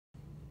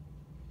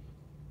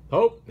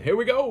Oh, here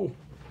we go.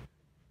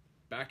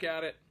 Back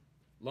at it.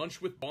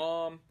 Lunch with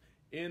Baum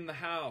in the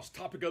house.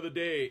 Topic of the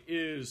day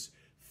is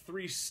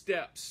 3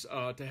 steps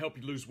to help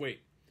you lose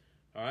weight.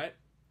 All right.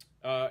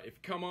 If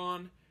you come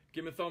on,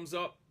 give me a thumbs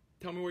up.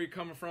 Tell me where you're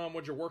coming from.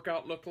 What'd your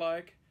workout look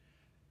like?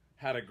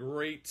 Had a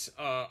great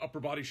upper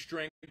body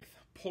strength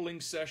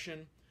pulling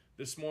session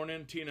this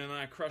morning. Tina and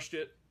I crushed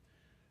it.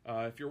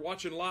 If you're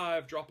watching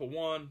live, drop a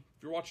 1.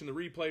 If you're watching the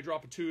replay,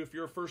 drop a 2. If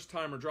you're a first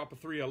timer, drop a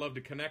 3. I love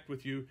to connect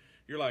with you.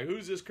 You're like,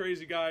 who's this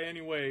crazy guy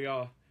anyway?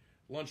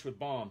 Lunch with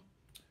Baum.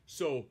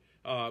 So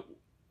I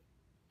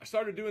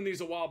started doing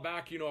these a while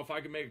back. You know, if I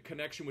could make a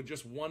connection with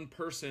just one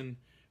person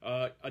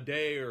a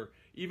day, or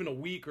even a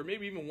week, or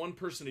maybe even one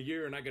person a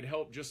year, and I could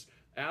help just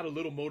add a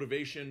little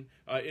motivation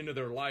into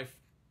their life,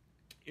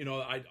 you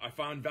know, I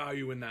find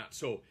value in that.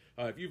 So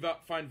if you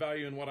find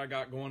value in what I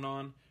got going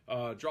on,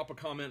 drop a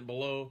comment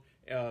below,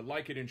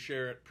 like it and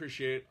share it.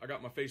 Appreciate it. I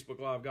got my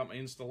Facebook Live, got my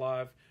Insta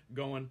Live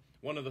going.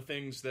 One of the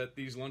things that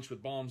these Lunch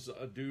with Baums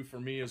do for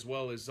me as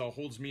well is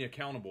holds me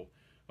accountable.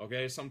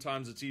 Okay,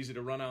 sometimes it's easy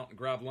to run out and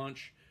grab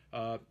lunch,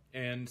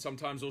 and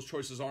sometimes those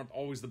choices aren't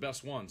always the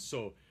best ones.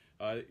 So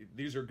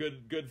these are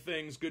good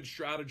things, good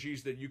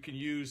strategies that you can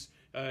use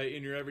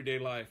in your everyday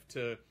life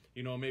to,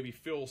 you know, maybe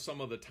fill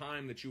some of the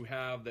time that you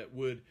have that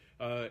would,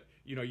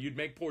 you know, you'd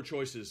make poor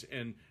choices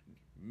and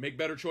make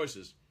better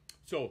choices.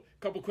 So a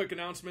couple quick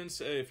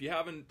announcements. If you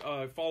haven't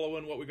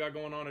following what we got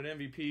going on at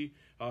MVP,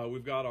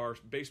 we've got our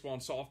baseball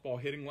and softball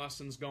hitting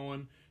lessons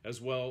going,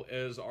 as well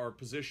as our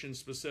position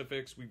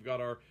specifics. We've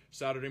got our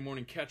Saturday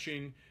morning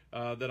catching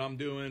that I'm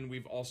doing.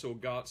 We've also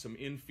got some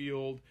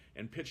infield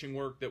and pitching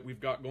work that we've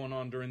got going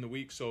on during the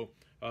week. So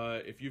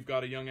if you've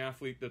got a young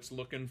athlete that's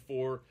looking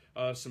for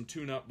some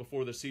tune-up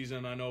before the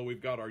season, I know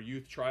we've got our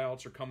youth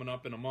tryouts are coming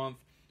up in a month.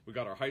 We've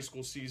got our high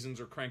school seasons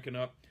are cranking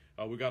up.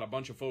 We've got a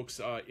bunch of folks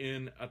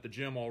in at the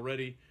gym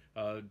already,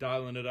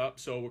 dialing it up.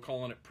 So we're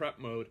calling it prep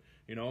mode.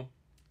 You know,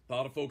 a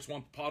lot of folks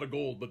want the pot of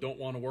gold but don't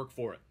want to work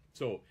for it.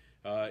 So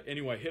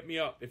anyway, hit me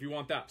up if you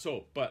want that.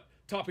 So, but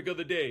topic of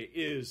the day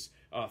is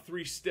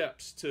 3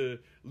 steps to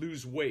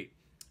lose weight.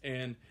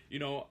 And, you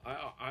know,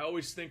 I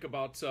always think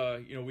about,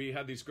 you know, we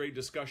had these great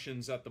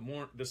discussions at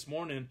this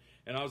morning,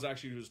 and I was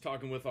actually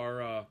talking with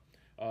our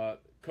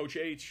Coach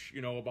H,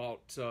 you know,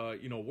 about,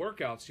 you know,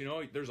 workouts. You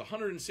know, there's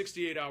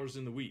 168 hours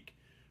in the week.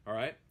 All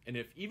right.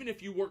 And even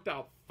if you worked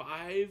out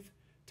 5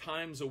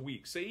 times a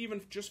week, say even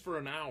just for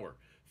an hour,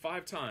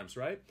 5 times,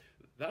 right?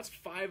 That's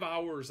 5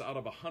 hours out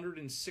of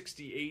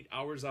 168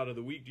 hours out of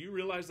the week. Do you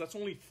realize that's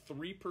only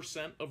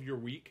 3% of your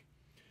week?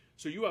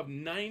 So you have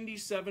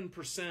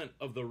 97%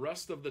 of the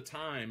rest of the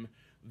time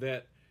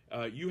that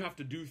you have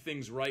to do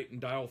things right and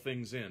dial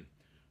things in.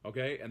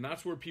 Okay. And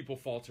that's where people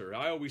falter.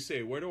 I always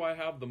say, where do I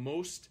have the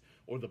most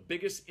or the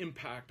biggest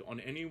impact on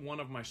any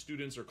one of my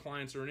students or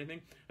clients or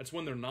anything? That's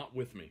when they're not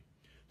with me.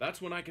 That's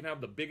when I can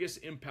have the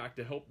biggest impact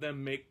to help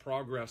them make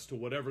progress to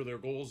whatever their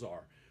goals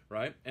are,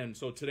 right? And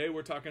so today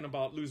we're talking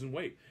about losing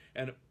weight.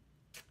 And,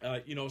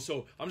 you know,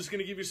 so I'm just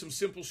going to give you some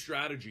simple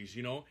strategies,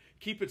 you know.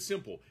 Keep it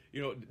simple.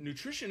 You know,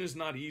 nutrition is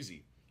not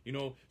easy. You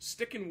know,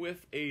 sticking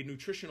with a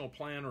nutritional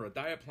plan or a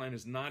diet plan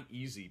is not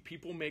easy.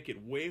 People make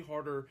it way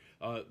harder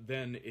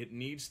than it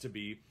needs to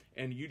be,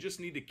 and you just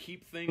need to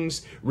keep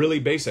things really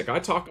basic. I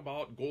talk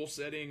about goal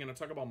setting, and I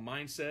talk about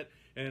mindset,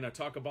 and I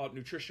talk about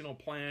nutritional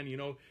plan. You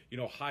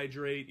know,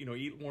 hydrate. You know,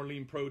 eat more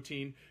lean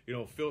protein. You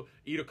know,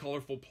 eat a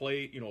colorful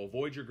plate. You know,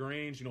 avoid your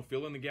grains. You know,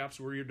 fill in the gaps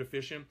where you're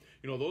deficient.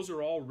 You know, those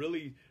are all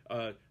really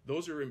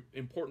those are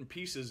important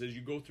pieces as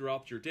you go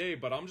throughout your day.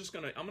 But I'm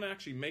gonna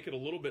actually make it a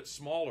little bit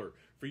smaller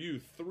for you.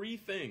 3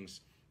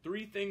 things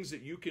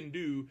that you can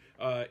do,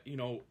 you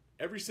know,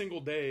 every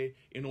single day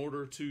in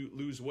order to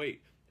lose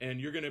weight.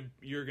 And you're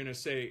gonna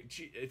say,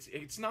 gee,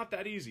 it's not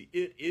that easy.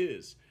 It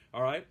is.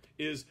 All right.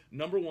 Is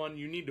number 1,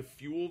 you need to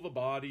fuel the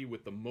body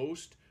with the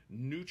most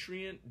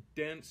nutrient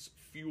dense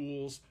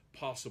fuels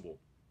possible.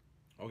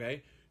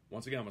 Okay.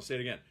 Once again, I'm gonna say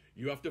it again.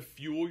 You have to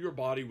fuel your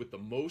body with the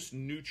most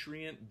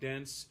nutrient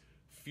dense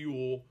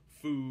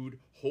food,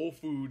 whole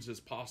foods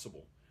as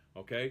possible.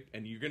 Okay,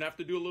 and you're gonna have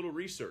to do a little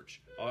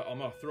research. I'm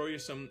gonna throw you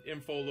some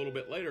info a little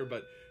bit later,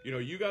 but you know,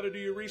 you got to do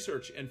your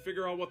research and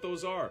figure out what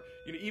those are.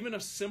 You know, even a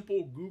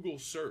simple Google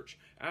search.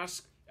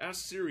 Ask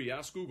Siri,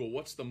 ask Google,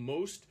 what's the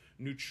most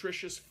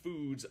nutritious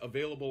foods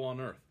available on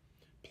Earth?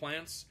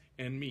 Plants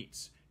and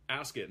meats.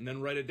 Ask it and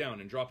then write it down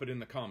and drop it in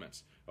the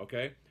comments.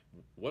 Okay,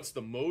 what's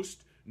the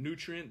most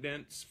nutrient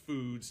dense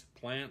foods,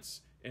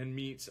 plants and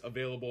meats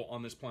available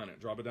on this planet?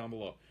 Drop it down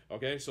below.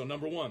 Okay, so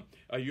number 1,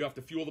 you have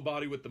to fuel the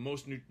body with the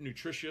most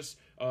nutritious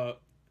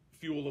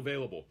fuel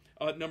available.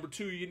 Number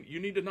 2, you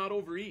need to not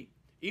overeat.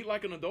 Eat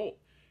like an adult.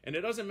 And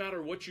it doesn't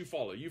matter what you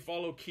follow. You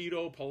follow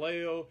keto,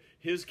 paleo,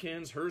 his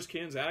kins, hers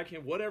kins, ag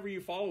kin, whatever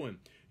you follow in.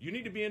 You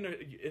need to be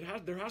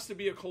there has to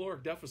be a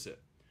caloric deficit.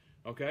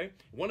 Okay?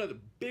 One of the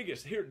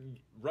biggest, here,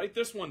 write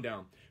this one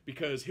down,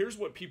 because here's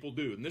what people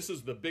do, and this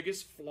is the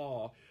biggest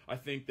flaw I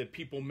think that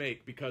people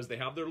make, because they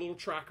have their little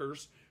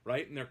trackers,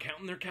 right? And they're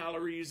counting their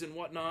calories and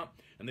whatnot,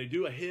 and they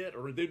do a HIIT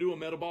or they do a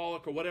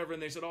metabolic or whatever,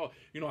 and they said, oh,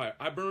 you know,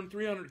 I burned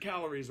 300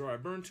 calories, or I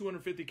burned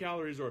 250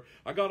 calories, or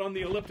I got on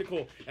the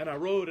elliptical and I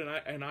rode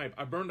and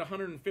I burned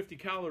 150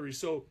 calories.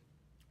 So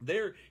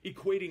they're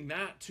equating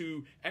that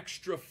to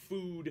extra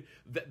food.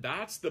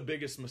 That's the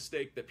biggest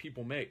mistake that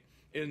people make.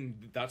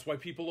 And that's why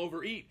people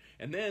overeat.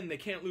 And then they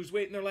can't lose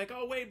weight. And they're like,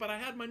 oh, wait, but I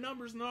had my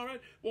numbers and all right.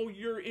 Well,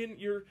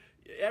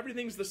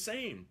 everything's the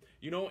same.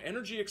 You know,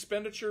 energy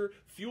expenditure,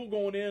 fuel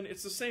going in,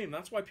 it's the same.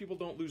 That's why people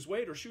don't lose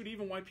weight, or shoot,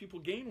 even why people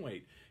gain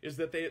weight, is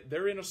that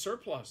they're in a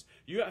surplus.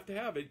 You have to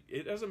have it.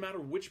 It doesn't matter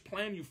which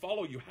plan you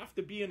follow. You have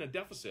to be in a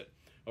deficit.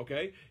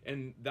 Okay,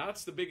 and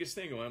that's the biggest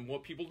thing. And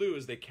what people do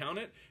is they count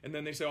it, and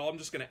then they say, oh, I'm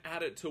just going to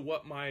add it to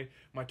what my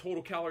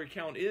total calorie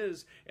count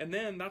is, and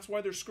then that's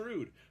why they're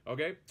screwed.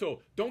 Okay,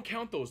 so don't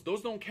count those.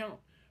 Those don't count.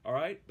 All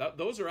right,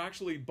 those are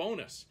actually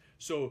bonus.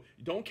 So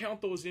don't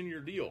count those in your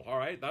deal. All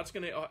right, that's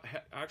going to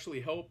actually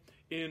help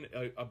in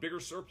a bigger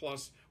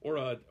surplus or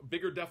a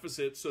bigger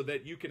deficit, so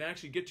that you can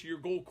actually get to your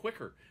goal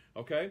quicker.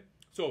 Okay,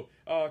 so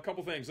a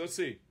couple things. Let's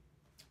see.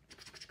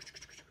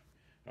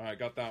 All right,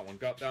 got that one.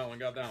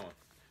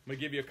 I'm going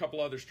to give you a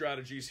couple other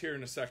strategies here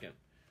in a second.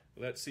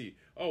 Let's see.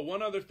 Oh,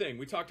 one other thing.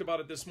 We talked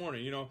about it this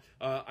morning. You know,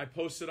 I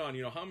posted on,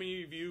 you know, how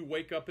many of you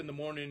wake up in the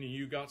morning and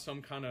you got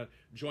some kind of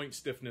joint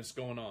stiffness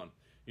going on?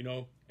 You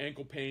know,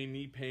 ankle pain,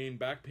 knee pain,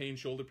 back pain,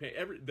 shoulder pain.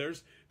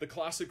 There's the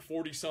classic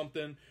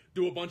 40-something.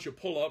 Do a bunch of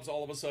pull-ups.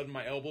 All of a sudden,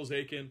 my elbow's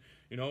aching.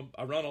 You know,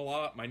 I run a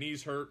lot. My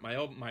knees hurt.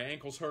 My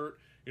ankles hurt.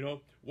 You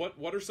know,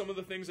 what are some of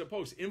the things that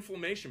post?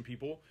 Inflammation,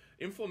 people.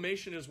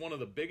 Inflammation is one of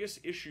the biggest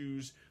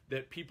issues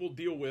that people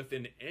deal with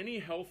in any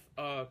health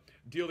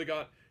deal they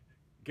got.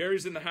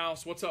 Gary's in the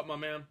house. What's up, my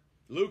man?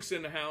 Luke's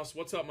in the house.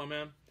 What's up, my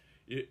man?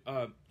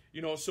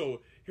 You know,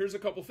 so here's a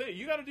couple things.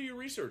 You got to do your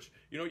research.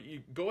 You know,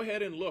 you go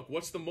ahead and look.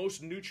 What's the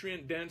most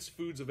nutrient-dense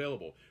foods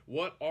available?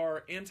 What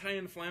are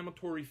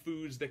anti-inflammatory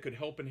foods that could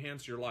help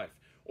enhance your life?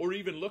 Or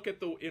even look at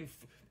the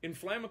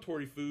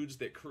inflammatory foods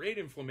that create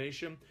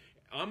inflammation.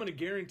 I'm going to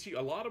guarantee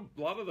a lot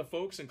of the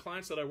folks and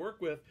clients that I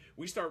work with,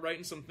 we start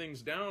writing some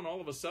things down. All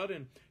of a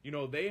sudden, you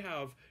know, they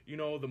have, you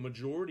know, the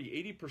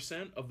majority,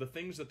 80% of the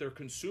things that they're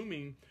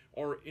consuming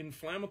are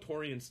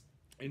inflammatory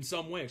in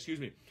some way.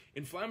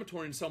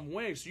 Inflammatory in some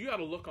way. So you got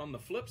to look on the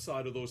flip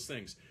side of those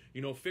things.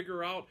 You know,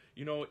 figure out,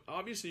 you know,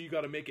 obviously you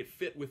got to make it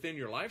fit within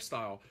your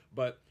lifestyle,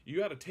 but you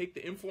got to take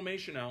the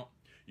inflammation out.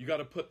 You got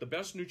to put the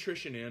best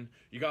nutrition in.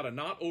 You got to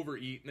not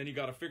overeat, and then you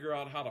got to figure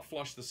out how to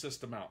flush the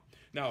system out.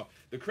 Now,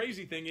 the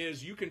crazy thing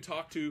is, you can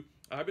talk to.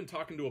 I've been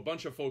talking to a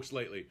bunch of folks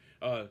lately.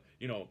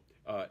 You know,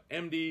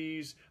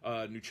 MDs,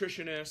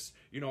 nutritionists.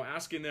 You know,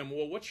 asking them,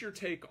 well, what's your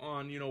take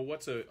on, you know,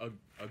 what's a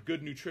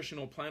good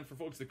nutritional plan for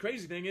folks? The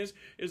crazy thing is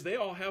they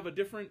all have a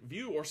different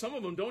view, or some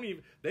of them don't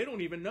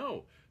even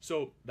know.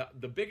 So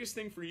the biggest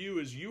thing for you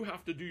is you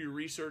have to do your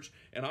research.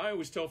 And I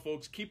always tell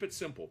folks, keep it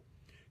simple.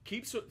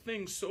 Keep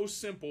things so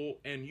simple,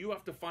 and you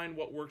have to find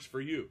what works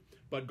for you.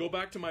 But go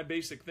back to my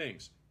basic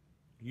things.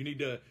 You need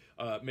to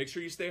make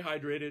sure you stay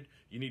hydrated.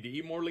 You need to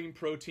eat more lean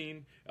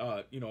protein.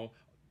 You know,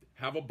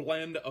 have a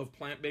blend of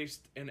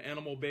plant-based and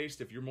animal-based.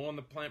 If you're more on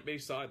the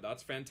plant-based side,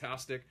 that's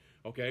fantastic.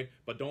 Okay,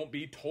 but don't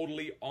be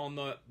totally on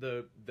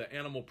the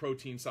animal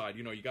protein side.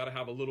 You know, you got to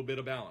have a little bit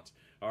of balance.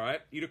 All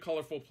right, eat a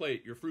colorful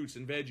plate, your fruits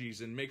and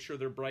veggies, and make sure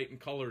they're bright in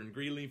color, and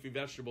green leafy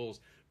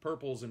vegetables,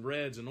 purples and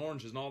reds and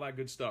oranges and all that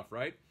good stuff,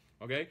 right?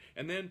 Okay,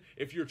 and then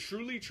if you're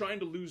truly trying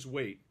to lose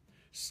weight,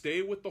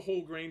 stay with the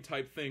whole grain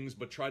type things,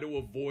 but try to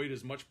avoid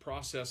as much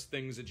processed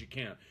things as you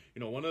can. You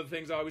know, one of the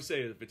things I always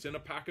say is, if it's in a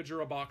package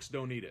or a box,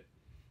 don't eat it.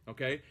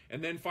 Okay,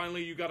 and then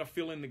finally, you got to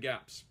fill in the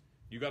gaps.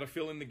 You got to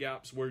fill in the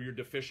gaps where you're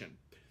deficient.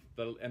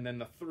 And then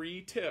the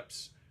 3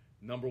 tips: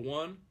 number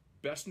 1,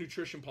 best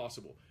nutrition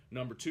possible.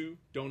 Number 2,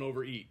 don't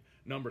overeat.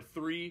 Number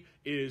 3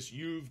 is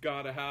you've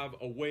got to have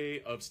a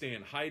way of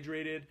staying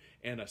hydrated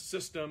and a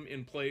system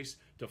in place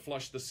to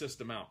flush the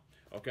system out.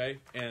 Okay,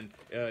 and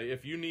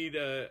if you need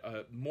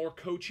more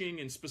coaching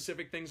and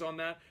specific things on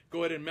that,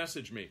 go ahead and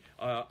message me.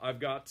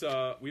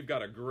 We've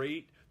got a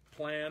great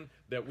plan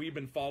that we've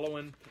been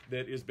following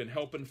that has been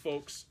helping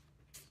folks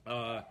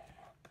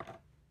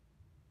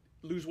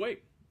lose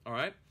weight. All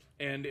right,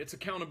 and it's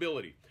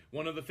accountability.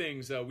 One of the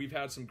things, we've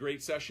had some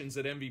great sessions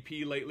at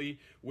MVP lately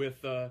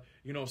with,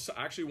 you know,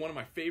 actually one of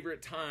my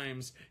favorite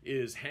times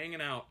is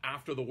hanging out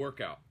after the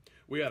workout.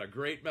 We had a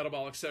great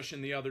metabolic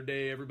session the other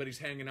day. Everybody's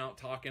hanging out,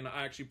 talking.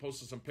 I actually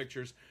posted some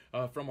pictures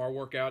from our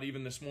workout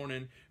even this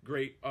morning.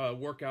 Great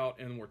workout,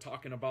 and we're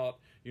talking about,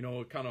 you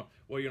know, kind of,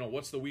 well, you know,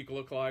 what's the week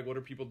look like? What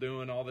are people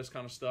doing? All this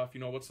kind of stuff. You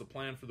know, what's the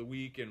plan for the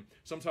week? And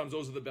sometimes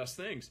those are the best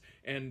things.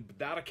 And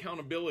that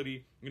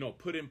accountability, you know,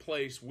 put in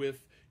place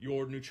with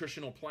your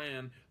nutritional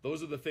plan,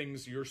 those are the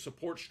things, your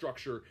support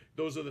structure,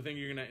 those are the things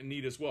you're going to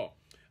need as well.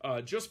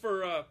 Just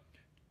for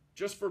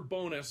just for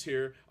bonus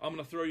here, I'm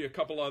going to throw you a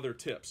couple other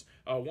tips.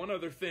 One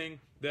other thing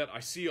that I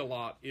see a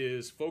lot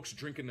is folks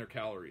drinking their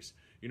calories.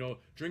 You know,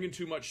 drinking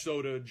too much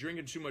soda,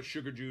 drinking too much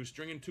sugar juice,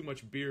 drinking too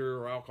much beer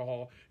or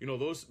alcohol. You know,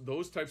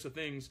 those types of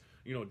things,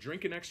 you know,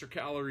 drinking extra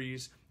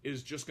calories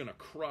is just going to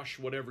crush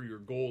whatever your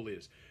goal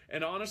is.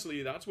 And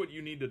honestly, that's what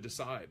you need to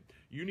decide.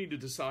 You need to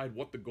decide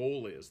what the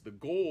goal is. The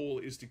goal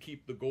is to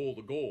keep the goal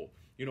the goal.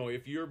 You know,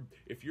 if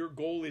your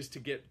goal is to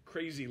get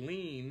crazy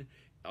lean,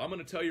 I'm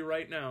going to tell you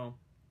right now,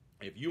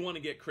 if you want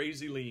to get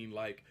crazy lean,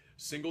 like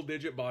single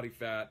digit body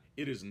fat,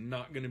 it is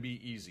not going to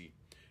be easy.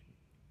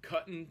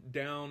 Cutting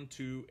down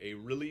to a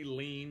really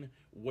lean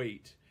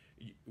weight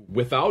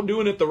without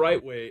doing it the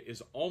right way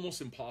is almost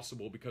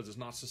impossible because it's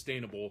not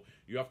sustainable.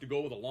 You have to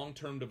go with a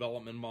long-term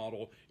development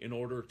model in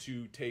order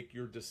to take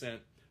your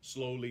descent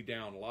slowly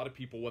down. A lot of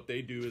people, what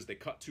they do is they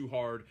cut too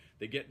hard,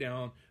 they get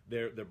down,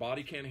 their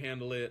body can't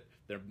handle it,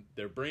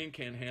 their brain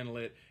can't handle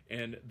it,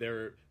 and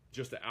they're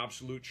just an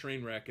absolute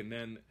train wreck. And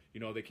then, you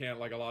know, they can't,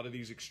 like a lot of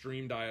these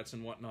extreme diets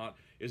and whatnot,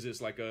 is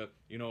this like a,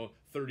 you know,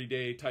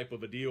 30-day type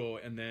of a deal,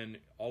 and then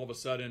all of a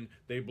sudden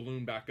they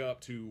balloon back up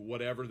to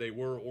whatever they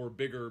were or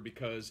bigger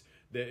because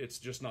it's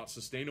just not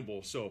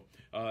sustainable. So,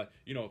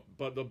 you know,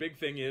 but the big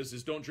thing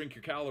is don't drink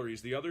your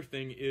calories. The other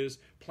thing is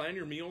plan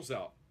your meals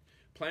out.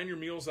 Plan your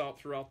meals out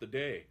throughout the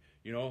day.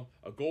 You know,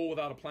 a goal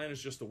without a plan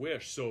is just a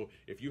wish. So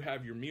if you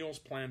have your meals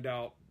planned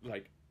out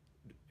like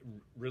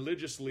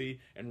religiously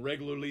and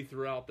regularly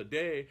throughout the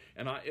day,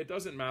 and it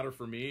doesn't matter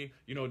for me,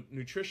 you know,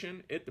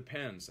 nutrition, it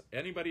depends.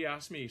 Anybody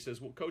asks me, says,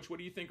 well, coach, what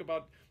do you think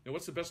about, you know,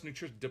 what's the best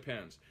nutrition?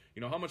 Depends.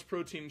 You know, how much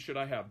protein should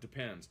I have?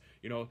 Depends.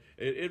 You know,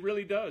 it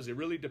really does. It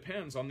really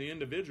depends on the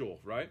individual,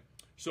 right?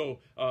 So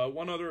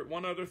one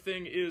other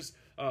thing is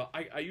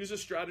I use a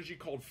strategy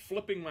called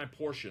flipping my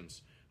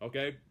portions.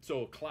 Okay,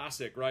 so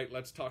classic, right?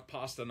 Let's talk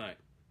pasta night.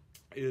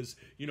 Is,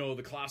 you know,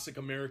 the classic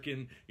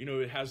American, you know,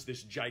 it has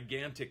this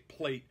gigantic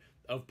plate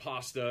of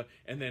pasta,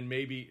 and then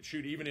maybe,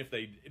 shoot, even if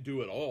they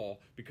do it all,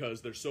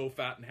 because they're so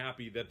fat and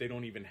happy that they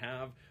don't even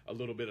have a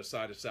little bit of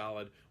side of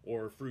salad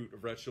or fruit or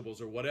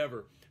vegetables or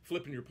whatever.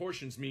 Flipping your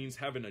portions means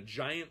having a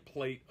giant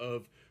plate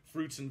of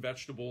fruits and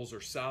vegetables or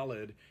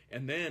salad,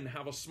 and then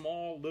have a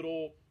small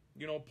little,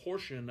 you know,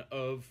 portion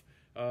of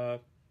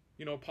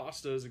you know,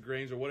 pastas or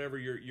grains or whatever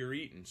you're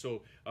eating.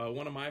 So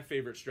one of my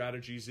favorite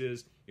strategies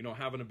is, you know,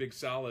 having a big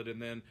salad,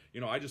 and then, you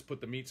know, I just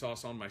put the meat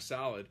sauce on my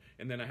salad,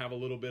 and then I have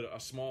a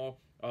small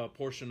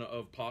portion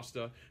of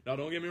pasta. Now,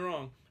 don't get me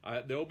wrong,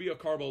 there'll be a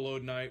carbo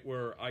load night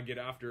where I get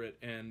after it,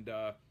 and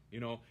you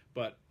know,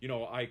 but, you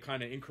know, I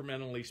kind of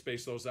incrementally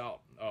space those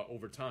out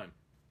over time.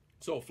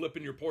 So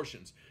flipping your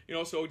portions, you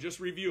know, so just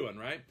reviewing,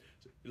 right?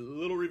 A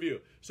little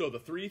review. So the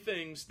 3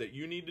 things that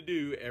you need to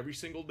do every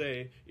single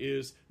day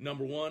is,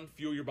 number 1,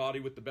 fuel your body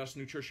with the best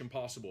nutrition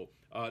possible.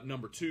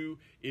 Number 2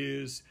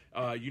 is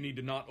you need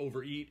to not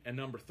overeat. And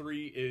number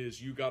 3 is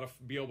you got to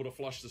be able to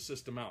flush the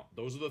system out.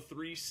 Those are the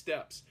 3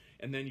 steps.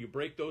 And then you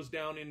break those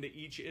down into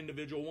each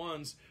individual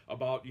ones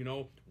about, you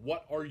know,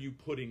 what are you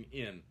putting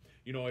in?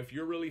 You know, if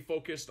you're really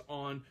focused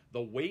on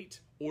the weight,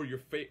 or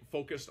you're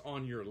focused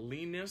on your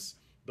leanness,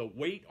 the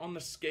weight on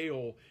the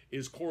scale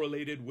is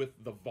correlated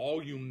with the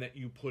volume that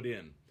you put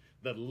in.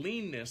 The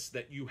leanness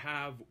that you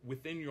have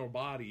within your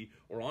body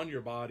or on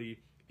your body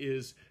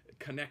is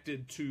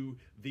connected to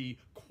the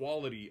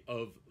quality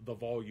of the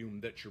volume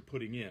that you're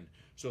putting in.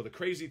 So the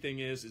crazy thing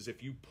is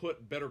if you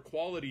put better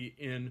quality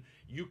in,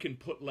 you can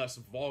put less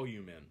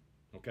volume in,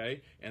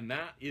 okay? And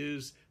that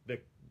is the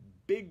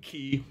big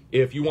key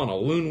if you want to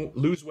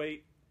lose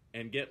weight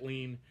and get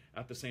lean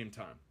at the same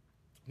time.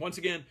 Once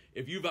again,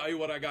 if you value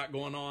what I got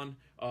going on,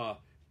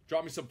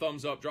 drop me some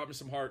thumbs up, drop me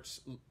some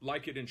hearts,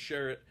 like it and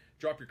share it.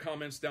 Drop your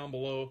comments down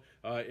below.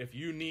 If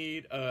you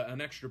need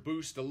an extra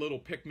boost, a little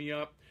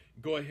pick-me-up,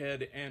 go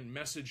ahead and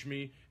message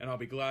me, and I'll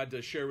be glad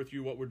to share with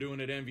you what we're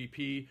doing at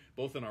MVP,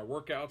 both in our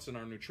workouts and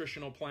our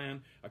nutritional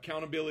plan.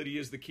 Accountability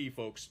is the key,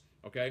 folks,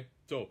 okay?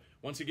 So,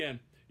 once again,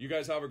 you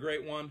guys have a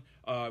great one.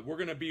 We're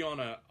gonna be on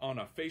a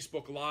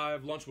Facebook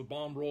Live Lunch with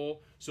Baum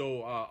roll.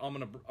 So I'm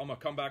gonna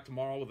come back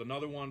tomorrow with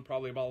another one,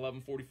 probably about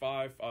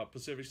 11:45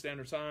 Pacific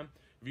Standard Time.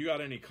 If you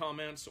got any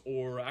comments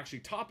or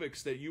actually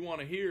topics that you want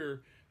to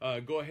hear,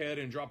 go ahead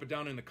and drop it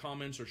down in the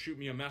comments or shoot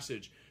me a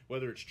message.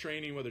 Whether it's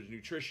training, whether it's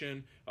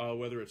nutrition,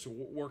 whether it's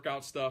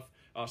workout stuff.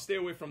 Stay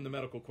away from the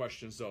medical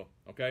questions, though.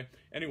 Okay.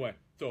 Anyway,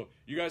 so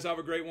you guys have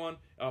a great one.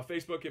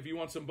 Facebook, if you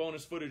want some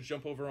bonus footage,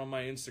 jump over on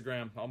my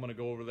Instagram. I'm gonna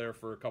go over there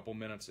for a couple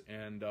minutes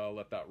and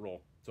let that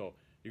roll. So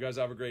you guys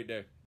have a great day.